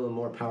definitely one of the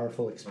more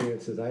powerful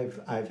experiences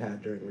I've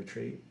had during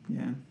retreat.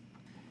 Yeah,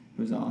 it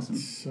was awesome.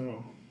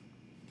 So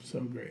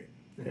great.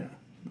 Yeah,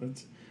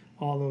 that's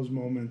all those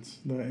moments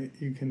that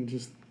you can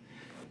just.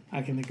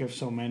 I can think of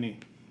so many,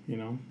 you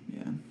know.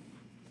 Yeah.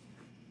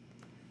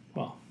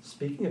 Well,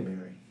 speaking of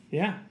Mary.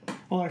 Yeah.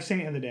 Well, our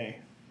saint of the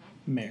day,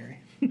 Mary.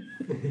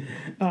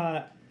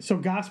 So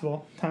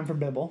gospel, time for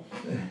Bible.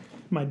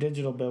 My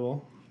digital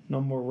Bible. No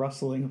more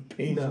rustling of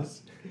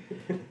pages.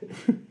 No.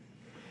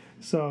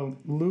 So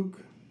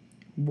Luke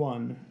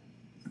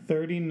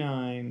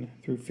 1:39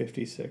 through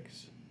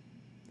 56.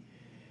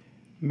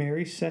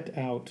 Mary set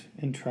out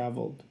and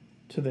traveled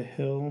to the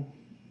hill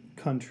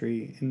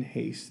country in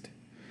haste,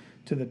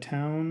 to the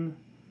town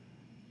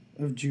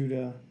of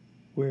Judah,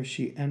 where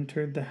she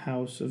entered the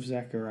house of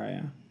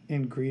Zechariah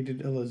and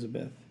greeted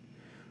Elizabeth.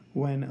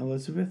 When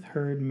Elizabeth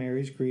heard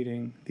Mary's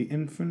greeting, the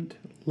infant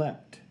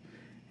leapt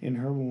in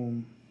her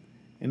womb,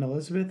 and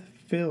Elizabeth,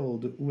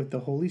 filled with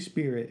the Holy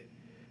Spirit,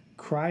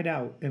 cried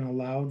out in a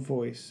loud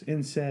voice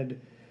and said,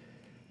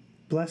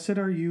 "Blessed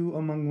are you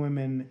among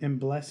women, and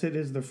blessed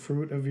is the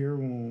fruit of your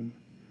womb.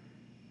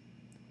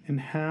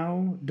 And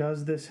how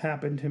does this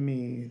happen to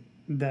me,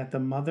 that the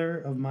mother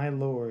of my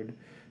Lord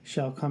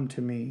shall come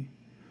to me?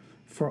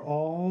 For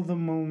all the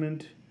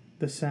moment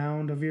the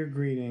sound of your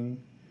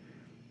greeting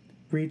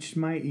reached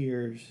my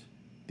ears,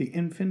 the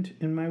infant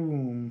in my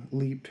womb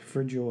leaped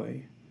for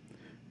joy.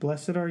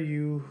 Blessed are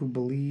you who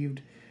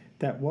believed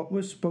that what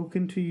was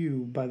spoken to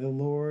you by the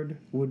Lord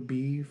would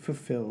be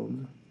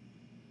fulfilled."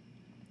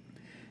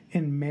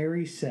 And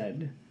Mary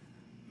said,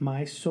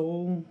 "My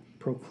soul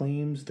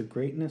proclaims the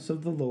greatness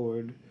of the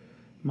Lord.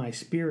 My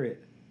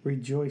spirit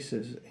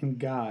rejoices in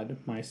God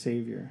my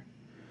Savior,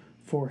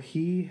 for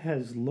he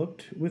has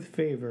looked with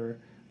favor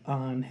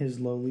on his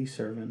lowly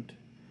servant.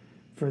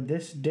 For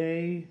this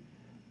day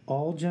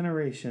all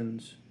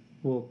generations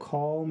will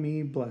call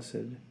me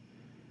blessed.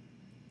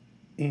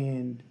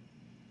 And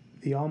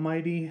the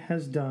Almighty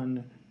has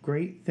done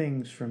great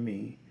things for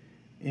me,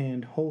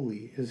 and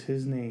holy is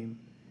his name.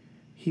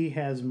 He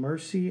has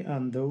mercy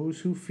on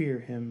those who fear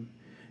him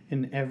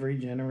in every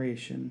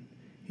generation.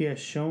 He has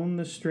shown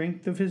the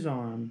strength of his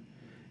arm,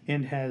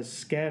 and has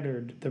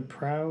scattered the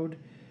proud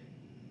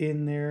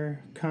in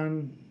their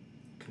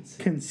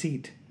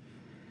conceit.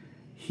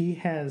 He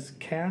has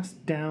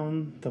cast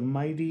down the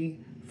mighty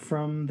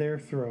from their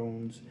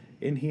thrones,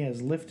 and he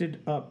has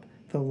lifted up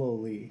the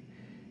lowly.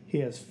 He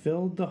has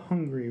filled the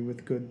hungry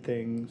with good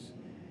things,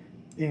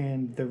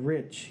 and the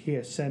rich he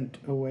has sent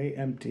away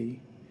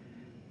empty.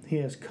 He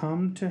has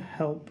come to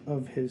help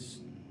of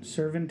his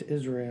servant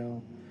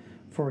Israel,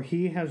 for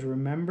he has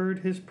remembered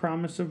his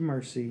promise of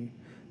mercy,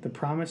 the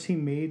promise he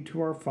made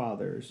to our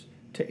fathers,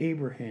 to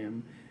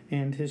Abraham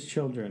and his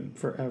children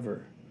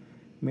forever."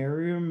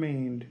 Mary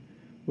remained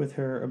with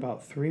her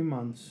about 3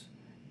 months,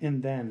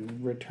 and then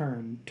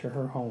returned to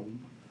her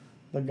home.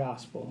 The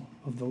Gospel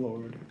of the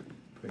Lord.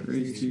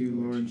 Praise to you,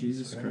 Lord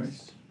Jesus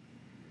Christ.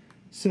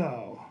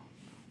 So,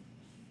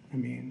 I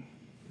mean,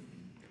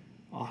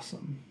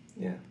 awesome.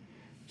 Yeah.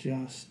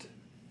 Just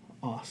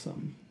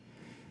awesome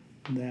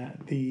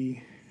that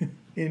the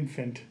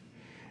infant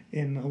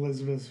in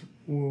Elizabeth's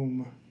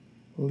womb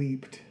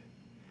leaped.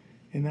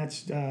 And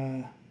that's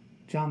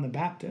John the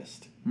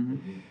Baptist,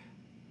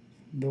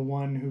 the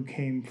one who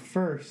came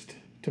first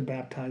to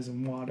baptize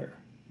in water.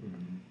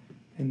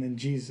 And then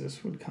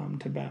Jesus would come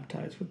to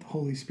baptize with the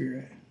Holy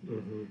Spirit.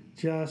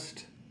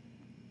 Just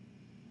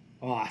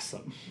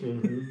awesome.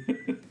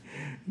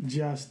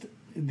 Just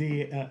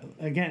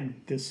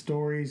again, the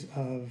stories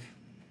of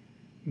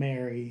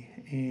Mary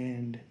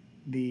and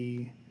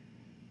the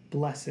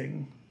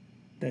blessing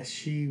that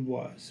she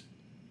was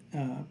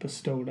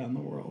bestowed on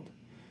the world,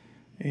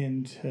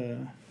 and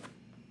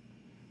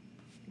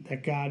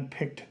that God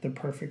picked the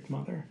perfect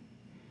mother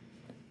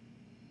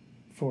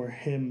for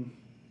him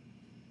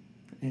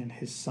and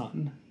his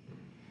son,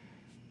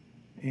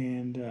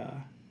 and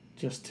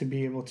just to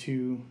be able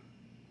to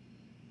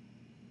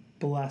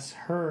bless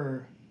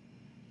her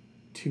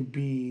to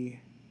be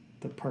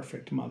the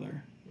perfect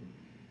mother,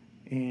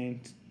 and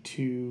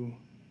to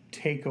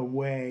take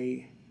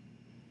away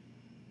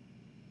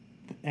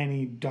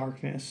any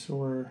darkness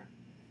or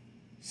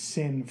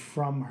sin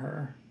from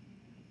her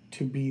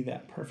to be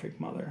that perfect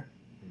mother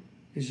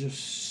is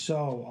just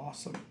so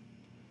awesome.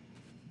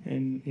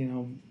 And, you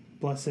know,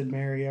 Blessed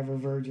Mary, ever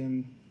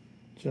Virgin,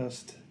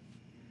 just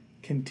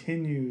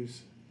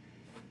continues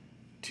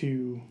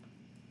to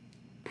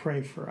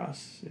pray for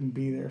us and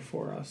be there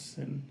for us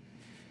and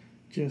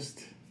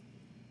just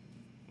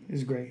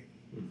is great.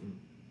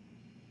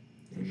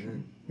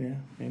 Amen. Yeah,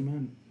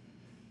 amen.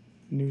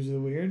 News of the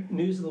weird?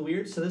 News of the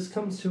weird. So this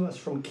comes to us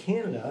from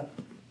Canada,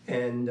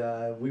 and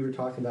we were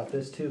talking about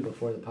this too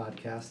before the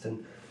podcast.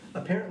 And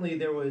apparently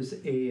there was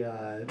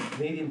a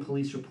Canadian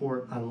police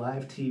report on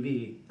live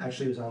TV.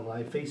 Actually, it was on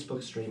live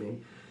Facebook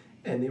streaming,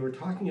 and they were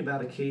talking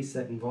about a case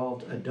that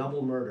involved a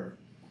double murder.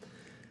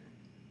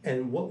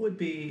 And what would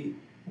be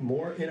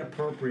more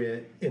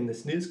inappropriate in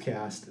this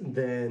newscast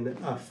than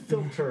a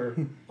filter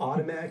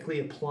automatically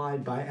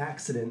applied by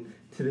accident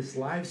to this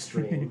live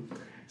stream?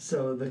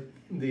 So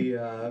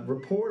the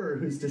reporter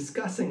who's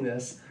discussing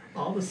this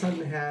all of a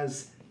sudden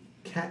has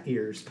cat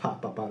ears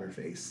pop up on her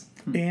face.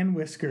 And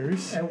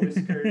whiskers. And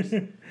whiskers.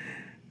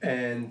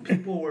 And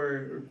people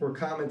were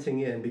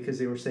commenting in because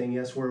they were saying,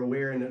 yes, we're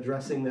aware and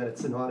addressing that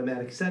it's an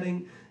automatic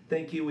setting.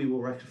 Thank you. We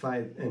will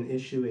rectify and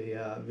issue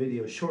a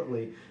video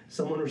shortly.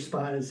 Someone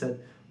responded and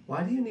said,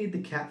 why do you need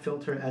the cat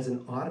filter as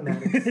an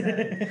automatic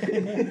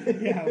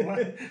setting? Yeah,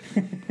 what?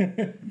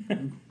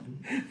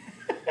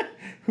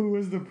 Who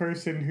was the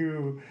person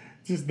who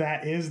just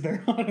that is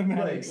their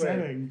automatic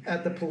setting? Right.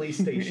 At the police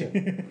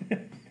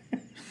station.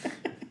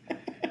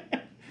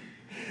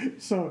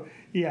 So,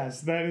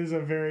 yes, that is a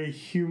very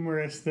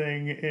humorous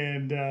thing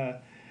and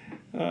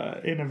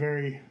in a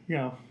very, you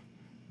know,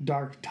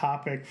 dark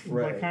topic.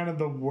 Right. Like kind of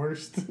the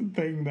worst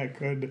thing that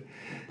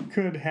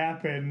could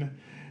happen,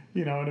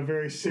 you know, in a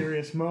very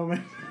serious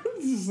moment.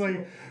 It's just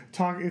like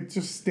it's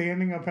just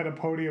standing up at a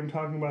podium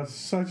talking about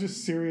such a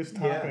serious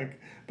topic,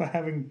 but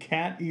having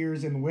cat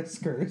ears and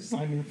whiskers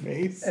on your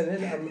face. And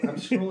then I'm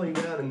scrolling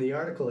down in the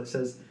article. It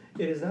says,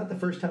 it is not the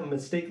first time a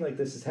mistake like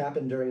this has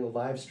happened during a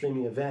live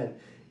streaming event.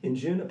 In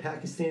June, a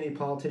Pakistani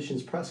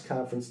politician's press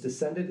conference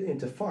descended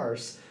into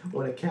farce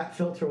when a cat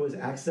filter was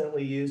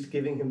accidentally used,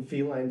 giving him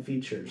feline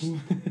features.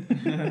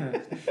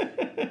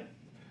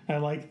 I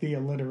like the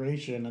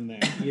alliteration in there.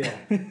 Yeah.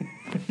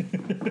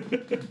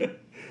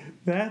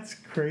 That's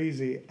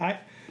crazy.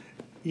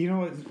 You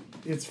know,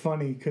 it's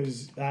funny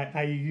because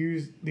I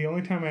use the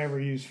only time I ever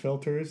use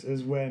filters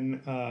is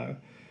when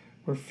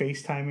we're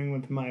FaceTiming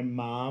with my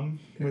mom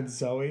with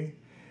Zoe,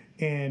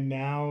 and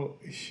now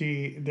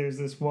there's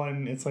this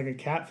one. It's like a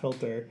cat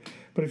filter,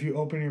 but if you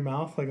open your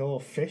mouth, like a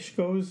little fish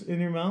goes in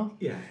your mouth.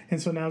 Yeah.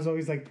 And so now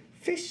Zoe's like,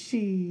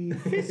 fishy,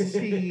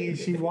 fishy.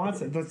 She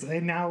wants it.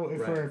 And now if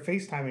we're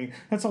FaceTiming,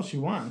 that's all she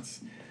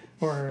wants.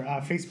 Or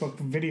Facebook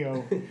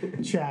video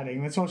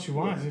chatting. That's all she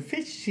wants.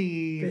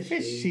 Fishy,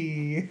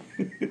 fishy.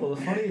 Well,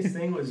 the funniest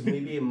thing was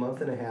maybe a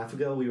month and a half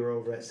ago, we were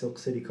over at Silk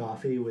City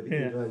Coffee with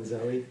Eva and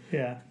Zoe.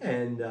 Yeah.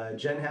 And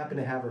Jen happened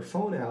to have her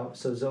phone out,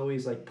 so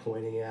Zoe's like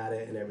pointing at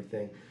it and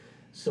everything.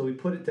 So we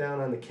put it down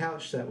on the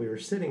couch that we were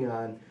sitting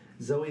on.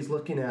 Zoe's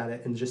looking at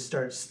it and just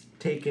starts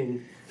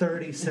taking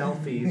 30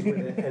 selfies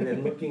with it and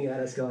then looking at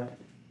us going,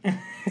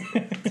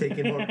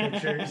 taking more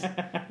pictures.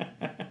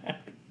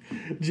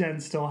 Jen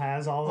still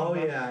has all of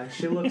them. Oh, yeah.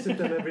 She looks at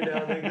them every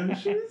now and then and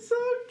goes, she's so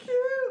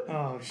cute.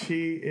 Oh,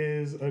 she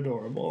is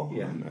adorable.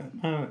 Yeah.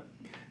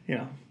 You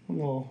know, a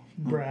little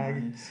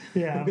brag. Nice.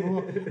 Yeah,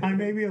 I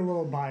may be a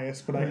little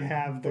biased, but I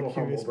have the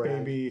cutest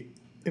baby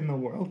in the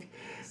world.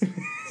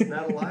 It's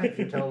not a lie if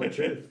you're telling the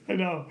truth. I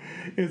know.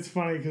 It's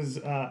funny because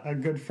a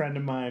good friend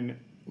of mine,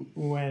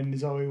 when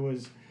Zoe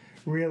was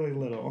really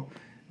little,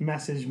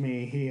 messaged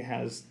me. He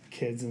has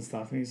kids and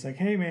stuff, and he's like,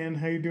 hey, man,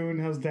 how you doing?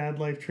 How's dad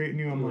life treating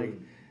you? I'm like,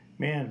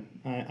 man,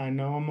 I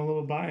know I'm a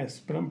little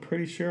biased, but I'm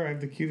pretty sure I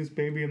have the cutest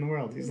baby in the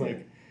world. He's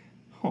like,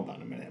 hold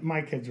on a minute.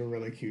 My kids are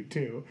really cute,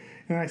 too.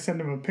 And I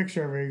send him a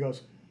picture of her. He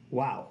goes,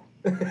 wow.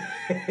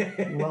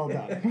 Well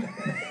done.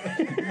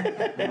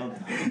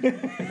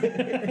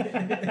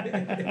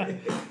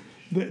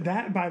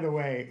 That, by the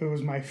way, it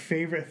was my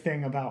favorite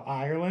thing about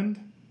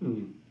Ireland,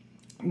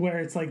 where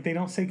it's like they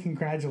don't say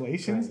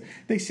congratulations. Right.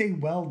 They say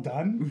well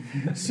done.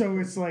 So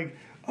it's like,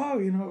 oh,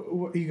 you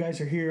know, you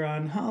guys are here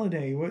on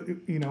holiday. What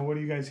are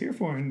you guys here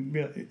for? And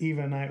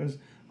Eva and I, it was,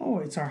 oh,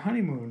 it's our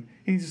honeymoon.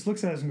 And he just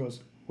looks at us and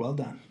goes, well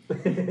done.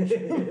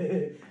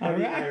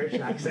 Irish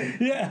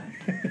accent. Yeah.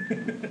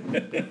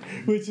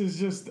 Which is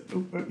just,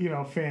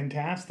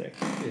 fantastic.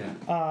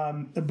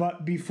 Yeah.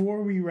 But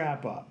before we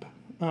wrap up,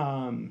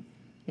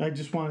 I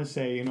just want to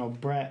say,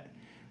 Brett,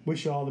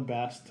 wish you all the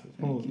best.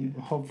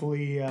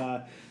 Hopefully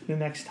the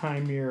next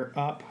time you're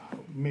up,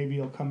 maybe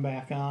you'll come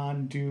back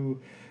on,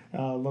 do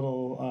a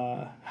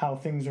little how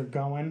things are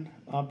going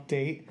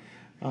update.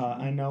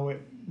 I know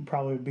it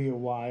probably be a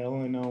while.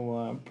 I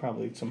know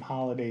probably some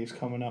holidays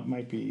coming up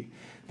might be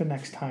the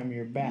next time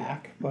you're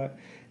back. But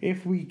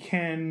if we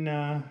can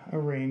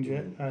arrange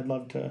it, I'd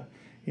love to,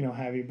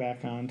 have you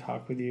back on,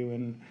 talk with you,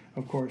 and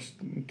of course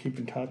keep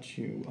in touch.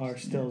 You are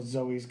still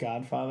Zoe's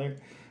godfather.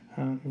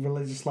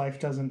 Religious life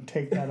doesn't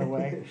take that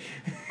away.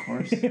 Of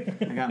course.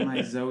 I got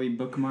my Zoe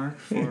bookmark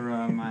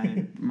for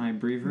my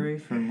breviary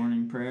for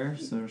morning prayer,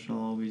 so she'll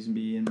always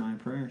be in my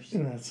prayers.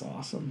 That's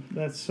awesome.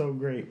 That's so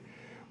great.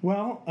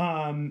 Well,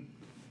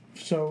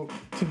 so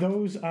to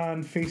those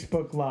on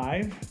Facebook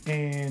Live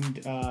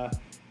and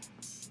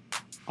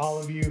all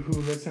of you who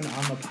listen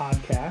on the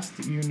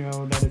podcast, you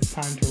know that it's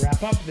time to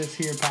wrap up this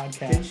here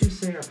podcast. Didn't you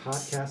say our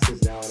podcast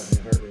is now on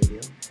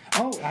iHeartRadio?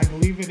 Oh, I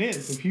believe it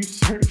is. If you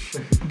search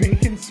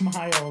Bacon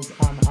Smiles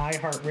on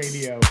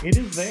iHeartRadio, it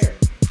is there.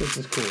 This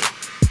is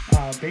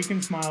cool.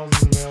 Bacon Smiles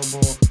is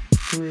available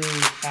through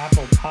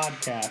Apple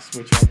Podcasts,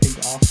 which I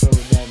think also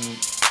then,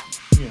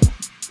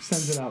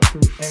 sends it out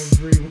through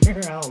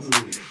everywhere else.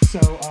 So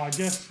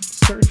just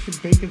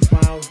search Bacon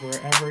Smiles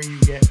wherever you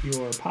get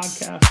your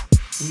podcast.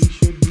 We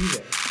should be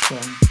there. So,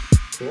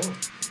 cool.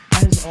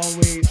 As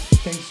always,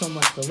 thanks so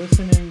much for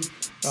listening.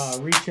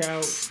 Reach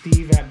out,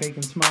 Steve at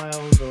Bacon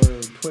Smiles,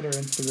 or Twitter,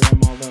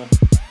 Instagram, all the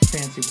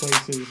fancy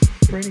places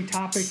for any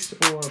topics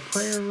or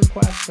prayer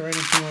requests or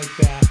anything like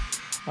that.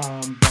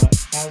 But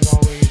as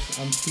always,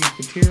 I'm Steve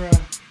Katira.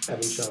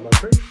 Evan Sean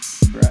Mumford.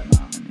 Brett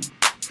Momini.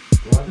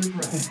 Brother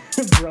Brett.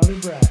 Brother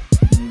Brett.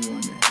 Maybe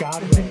one day.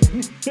 God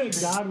willing.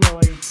 God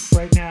willing.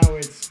 Right now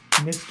it's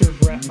Mr.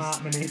 Brett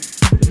Montmany.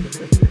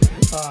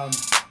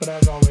 But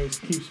as always,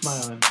 keep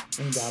smiling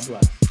and God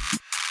bless.